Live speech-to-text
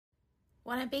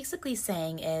What I'm basically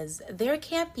saying is there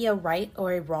can't be a right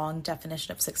or a wrong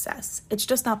definition of success. It's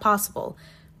just not possible.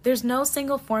 There's no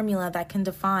single formula that can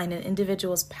define an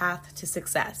individual's path to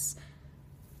success.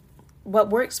 What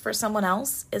works for someone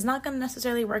else is not going to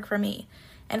necessarily work for me.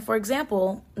 And for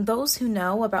example, those who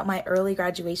know about my early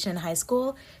graduation in high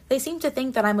school, they seem to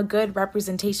think that I'm a good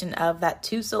representation of that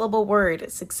two-syllable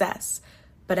word, success.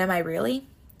 But am I really?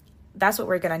 That's what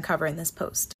we're going to uncover in this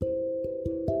post.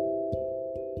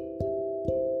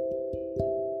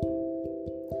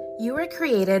 You were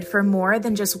created for more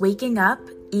than just waking up,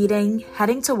 eating,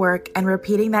 heading to work, and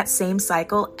repeating that same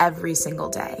cycle every single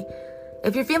day.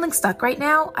 If you're feeling stuck right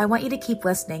now, I want you to keep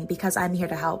listening because I'm here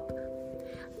to help.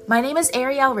 My name is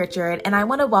Ariel Richard, and I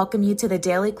want to welcome you to the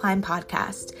Daily Climb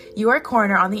podcast, your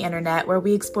corner on the internet where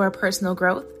we explore personal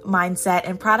growth, mindset,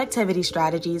 and productivity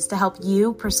strategies to help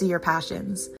you pursue your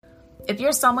passions. If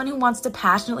you're someone who wants to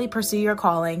passionately pursue your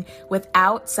calling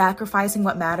without sacrificing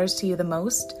what matters to you the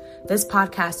most, this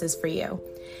podcast is for you.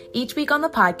 Each week on the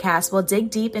podcast, we'll dig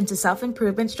deep into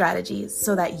self-improvement strategies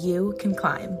so that you can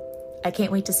climb. I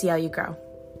can't wait to see how you grow.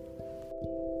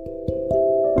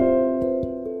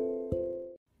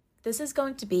 This is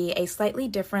going to be a slightly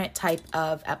different type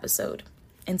of episode.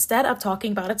 Instead of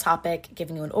talking about a topic,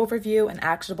 giving you an overview and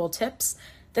actionable tips,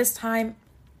 this time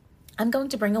I'm going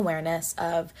to bring awareness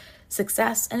of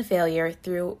success and failure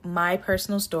through my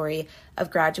personal story of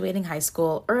graduating high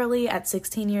school early at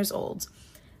 16 years old.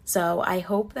 So I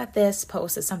hope that this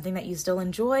post is something that you still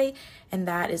enjoy and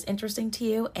that is interesting to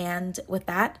you. And with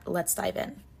that, let's dive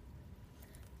in.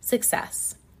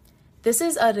 Success. This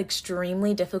is an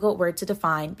extremely difficult word to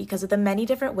define because of the many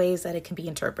different ways that it can be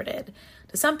interpreted.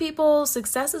 To some people,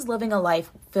 success is living a life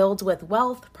filled with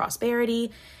wealth,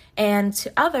 prosperity, and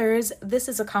to others, this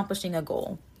is accomplishing a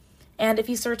goal. And if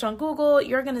you search on Google,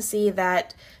 you're going to see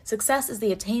that success is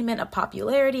the attainment of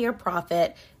popularity or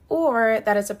profit, or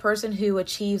that it's a person who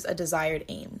achieves a desired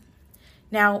aim.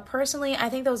 Now, personally, I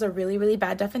think those are really, really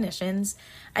bad definitions.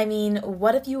 I mean,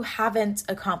 what if you haven't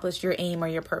accomplished your aim or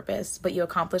your purpose, but you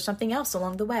accomplished something else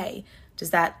along the way?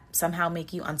 Does that somehow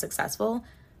make you unsuccessful?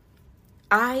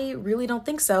 I really don't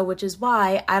think so, which is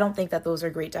why I don't think that those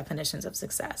are great definitions of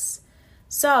success.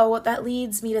 So that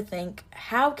leads me to think,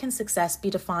 how can success be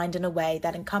defined in a way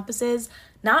that encompasses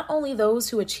not only those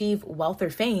who achieve wealth or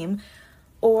fame,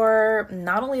 or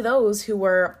not only those who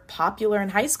were popular in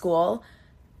high school,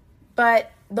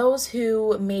 but those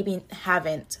who maybe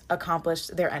haven't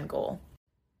accomplished their end goal?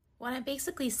 What I'm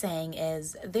basically saying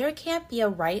is there can't be a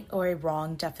right or a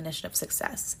wrong definition of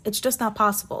success. It's just not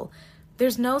possible.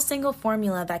 There's no single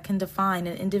formula that can define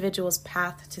an individual's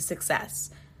path to success.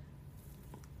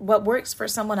 What works for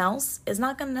someone else is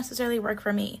not going to necessarily work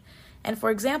for me. And for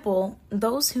example,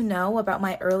 those who know about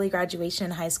my early graduation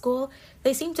in high school,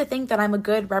 they seem to think that I'm a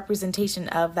good representation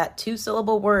of that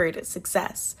two-syllable word,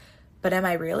 success. But am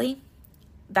I really?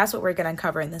 That's what we're going to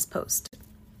uncover in this post.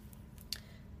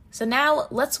 So now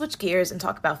let's switch gears and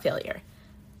talk about failure.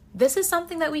 This is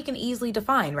something that we can easily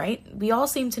define, right? We all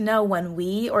seem to know when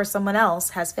we or someone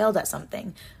else has failed at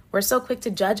something. We're so quick to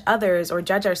judge others or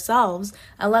judge ourselves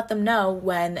and let them know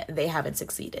when they haven't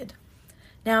succeeded.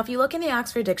 Now, if you look in the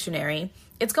Oxford Dictionary,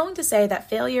 it's going to say that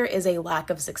failure is a lack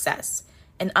of success,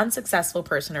 an unsuccessful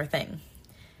person or thing.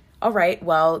 All right,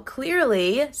 well,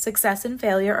 clearly success and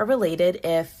failure are related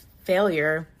if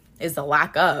failure is the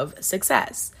lack of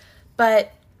success.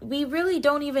 But we really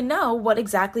don't even know what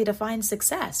exactly defines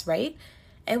success, right?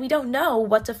 And we don't know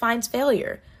what defines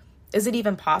failure. Is it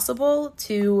even possible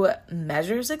to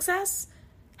measure success?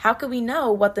 How can we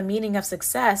know what the meaning of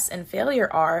success and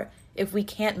failure are if we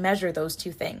can't measure those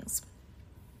two things?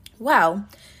 Well,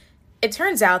 it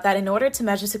turns out that in order to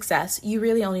measure success, you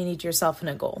really only need yourself and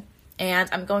a goal. And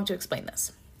I'm going to explain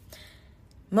this.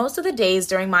 Most of the days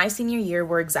during my senior year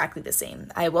were exactly the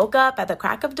same. I woke up at the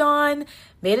crack of dawn,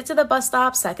 made it to the bus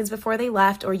stop seconds before they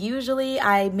left, or usually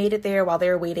I made it there while they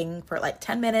were waiting for like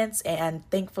 10 minutes, and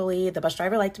thankfully the bus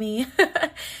driver liked me.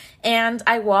 And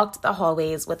I walked the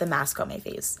hallways with a mask on my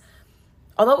face.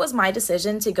 Although it was my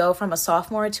decision to go from a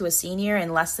sophomore to a senior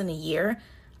in less than a year,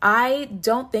 I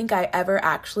don't think I ever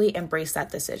actually embraced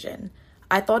that decision.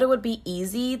 I thought it would be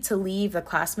easy to leave the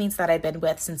classmates that I'd been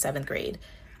with since 7th grade.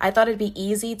 I thought it'd be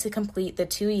easy to complete the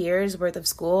 2 years worth of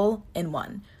school in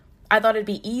one. I thought it'd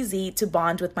be easy to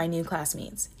bond with my new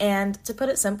classmates. And to put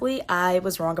it simply, I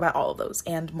was wrong about all of those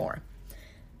and more.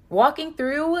 Walking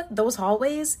through those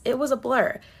hallways, it was a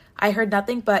blur. I heard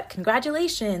nothing but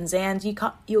congratulations and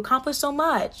you accomplished so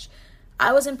much.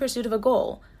 I was in pursuit of a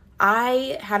goal.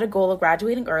 I had a goal of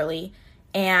graduating early,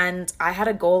 and I had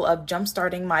a goal of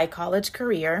jumpstarting my college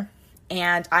career,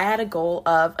 and I had a goal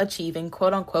of achieving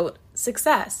quote unquote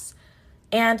success.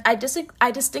 And I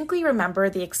distinctly remember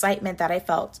the excitement that I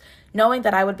felt knowing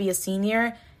that I would be a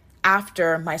senior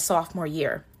after my sophomore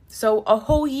year. So a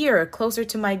whole year closer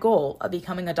to my goal of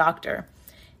becoming a doctor.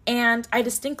 And I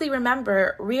distinctly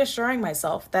remember reassuring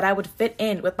myself that I would fit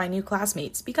in with my new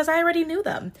classmates because I already knew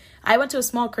them. I went to a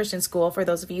small Christian school, for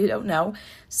those of you who don't know.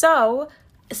 So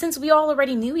since we all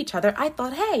already knew each other, I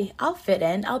thought, hey, I'll fit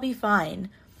in, I'll be fine.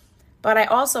 But I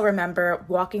also remember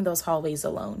walking those hallways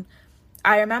alone.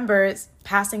 I remember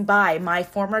passing by my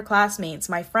former classmates,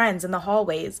 my friends in the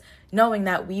hallways, knowing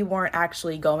that we weren't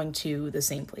actually going to the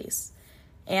same place.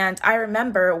 And I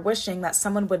remember wishing that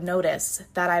someone would notice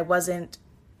that I wasn't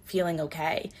feeling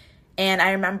okay. And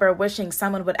I remember wishing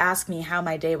someone would ask me how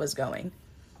my day was going.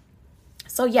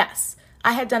 So yes,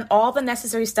 I had done all the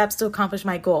necessary steps to accomplish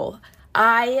my goal.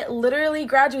 I literally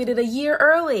graduated a year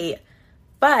early.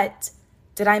 But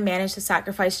did I manage to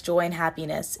sacrifice joy and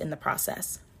happiness in the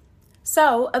process?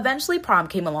 So eventually prom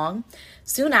came along.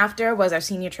 Soon after was our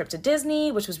senior trip to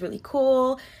Disney, which was really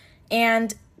cool.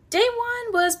 And day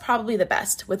one was probably the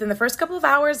best. Within the first couple of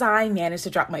hours, I managed to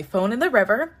drop my phone in the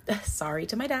river. Sorry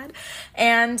to my dad.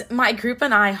 And my group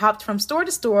and I hopped from store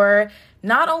to store,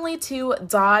 not only to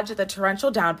dodge the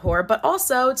torrential downpour, but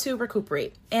also to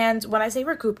recuperate. And when I say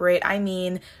recuperate, I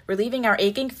mean relieving our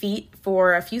aching feet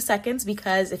for a few seconds,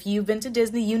 because if you've been to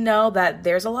Disney, you know that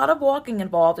there's a lot of walking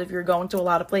involved if you're going to a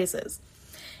lot of places.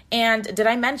 And did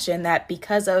I mention that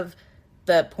because of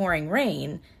the pouring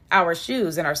rain, our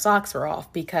shoes and our socks were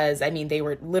off because, they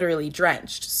were literally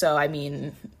drenched. So,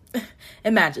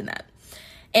 imagine that.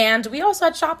 And we also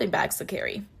had shopping bags to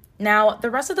carry. Now, the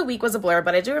rest of the week was a blur,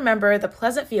 but I do remember the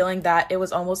pleasant feeling that it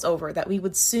was almost over, that we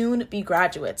would soon be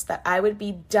graduates, that I would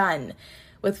be done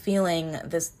with feeling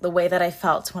the way that I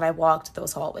felt when I walked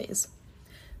those hallways.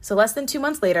 So less than 2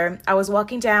 months later, I was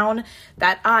walking down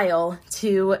that aisle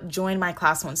to join my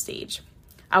class on stage.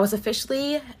 I was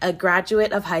officially a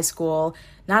graduate of high school,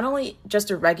 not only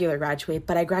just a regular graduate,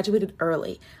 but I graduated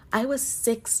early. I was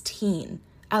 16.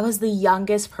 I was the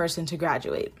youngest person to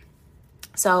graduate.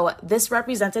 So this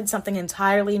represented something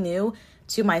entirely new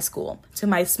to my school, to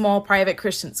my small private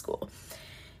Christian school.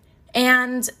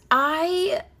 And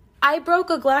I broke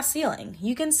a glass ceiling.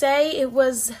 You can say it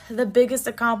was the biggest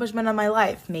accomplishment of my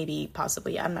life, maybe,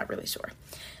 possibly, I'm not really sure.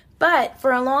 But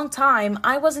for a long time,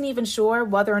 I wasn't even sure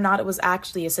whether or not it was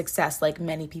actually a success, like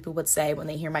many people would say when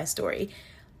they hear my story.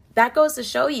 That goes to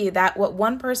show you that what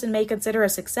one person may consider a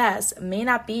success may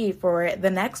not be for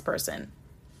the next person.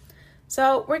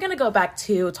 So we're going to go back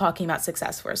to talking about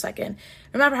success for a second.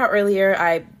 Remember how earlier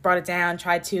I brought it down,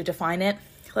 tried to define it?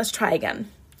 Let's try again.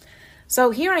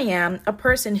 So here I am, a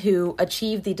person who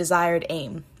achieved the desired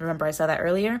aim. Remember I said that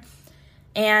earlier?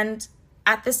 And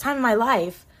at this time in my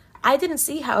life, I didn't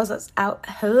see how I was out.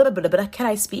 Can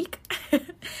I speak?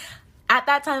 At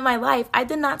that time in my life, I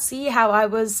did not see how I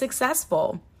was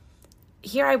successful.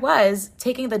 Here I was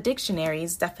taking the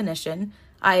dictionary's definition.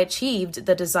 I achieved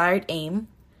the desired aim,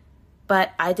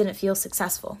 but I didn't feel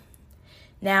successful.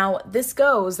 Now, this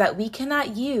goes that we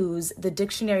cannot use the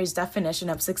dictionary's definition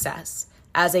of success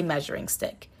as a measuring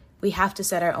stick. We have to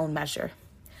set our own measure.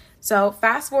 So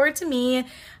fast forward to me.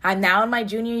 I'm now in my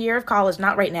junior year of college.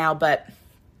 Not right now, but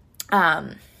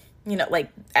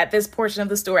at this portion of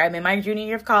the story, I'm in my junior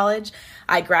year of college.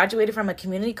 I graduated from a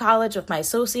community college with my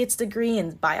associate's degree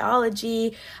in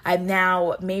biology. I'm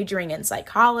now majoring in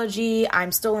psychology.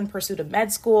 I'm still in pursuit of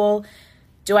med school.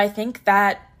 Do I think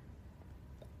that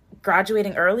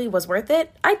graduating early was worth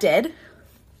it? I did.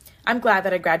 I'm glad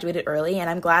that I graduated early, and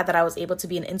I'm glad that I was able to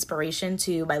be an inspiration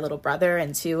to my little brother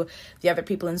and to the other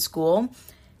people in school.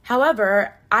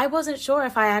 However, I wasn't sure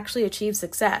if I actually achieved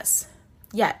success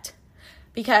yet,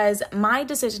 because my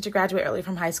decision to graduate early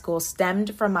from high school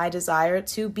stemmed from my desire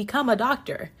to become a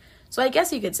doctor. So I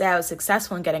guess you could say I was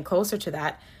successful in getting closer to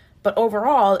that, but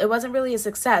overall, it wasn't really a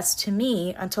success to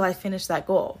me until I finished that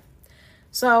goal.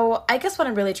 So I guess what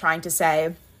I'm really trying to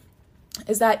say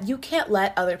is that you can't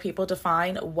let other people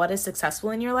define what is successful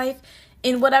in your life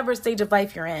in whatever stage of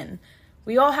life you're in.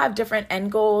 We all have different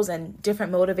end goals and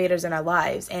different motivators in our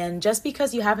lives. And just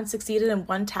because you haven't succeeded in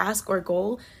one task or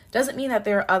goal doesn't mean that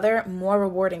there are other more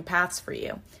rewarding paths for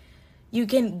you. You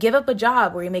can give up a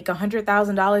job where you make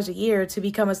 $100,000 a year to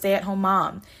become a stay-at-home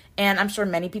mom. And I'm sure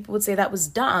many people would say that was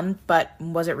dumb, but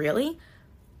was it really?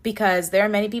 Because there are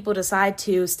many people decide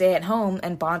to stay at home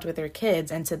and bond with their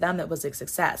kids, and to them it was a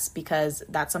success because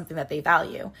that's something that they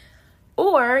value.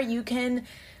 Or you can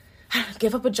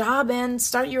give up a job and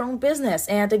start your own business.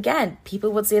 And again,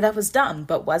 people would say that was dumb,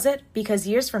 but was it? Because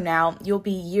years from now, you'll be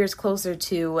years closer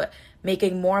to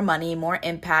making more money, more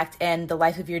impact, and the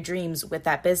life of your dreams with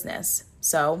that business.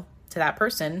 So to that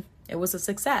person, it was a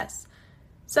success.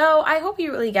 So I hope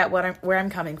you really get where I'm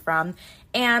coming from,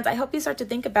 and I hope you start to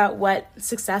think about what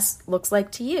success looks like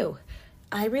to you.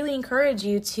 I really encourage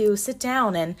you to sit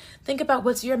down and think about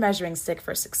what's your measuring stick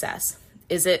for success.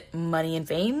 Is it money and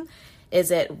fame?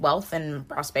 Is it wealth and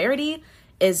prosperity?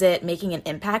 Is it making an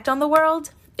impact on the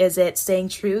world? Is it staying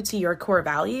true to your core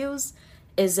values?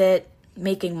 Is it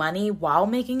making money while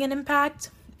making an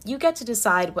impact? You get to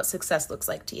decide what success looks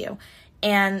like to you.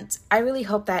 And I really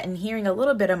hope that in hearing a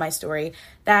little bit of my story,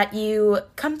 that you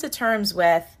come to terms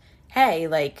with, hey,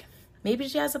 like, maybe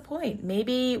she has a point.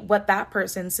 Maybe what that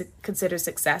person considers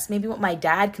success, maybe what my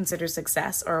dad considers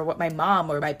success, or what my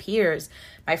mom or my peers,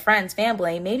 my friends,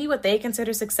 family, maybe what they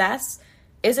consider success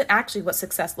isn't actually what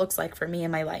success looks like for me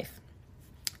in my life.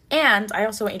 And I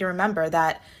also want you to remember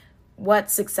that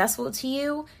what's successful to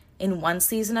you in one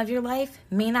season of your life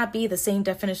may not be the same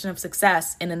definition of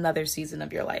success in another season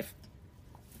of your life.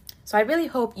 So I really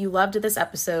hope you loved this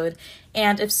episode.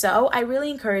 And if so, I really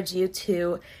encourage you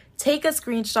to take a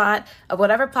screenshot of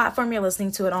whatever platform you're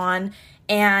listening to it on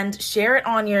and share it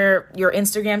on your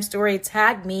Instagram story.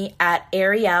 Tag me at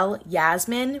Ariel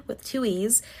Yasmin with 2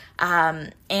 E's.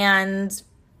 And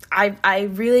I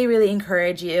really, really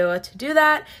encourage you to do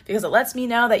that because it lets me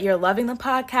know that you're loving the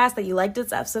podcast, that you liked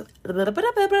this episode.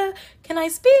 Can I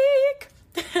speak?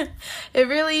 It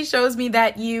really shows me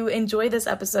that you enjoyed this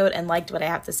episode and liked what I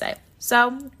have to say.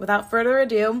 So, without further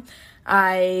ado,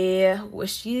 I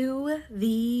wish you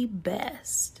the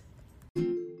best.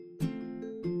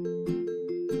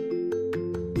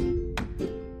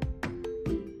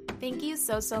 Thank you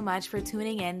so much for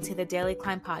tuning in to the Daily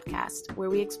Climb podcast, where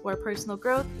we explore personal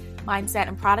growth, mindset,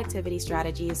 and productivity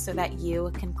strategies so that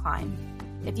you can climb.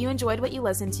 If you enjoyed what you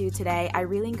listened to today, I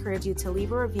really encourage you to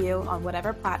leave a review on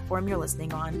whatever platform you're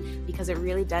listening on because it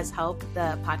really does help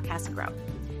the podcast grow.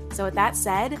 So with that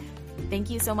said,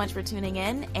 thank you so much for tuning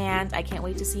in, and I can't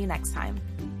wait to see you next time.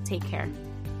 Take care.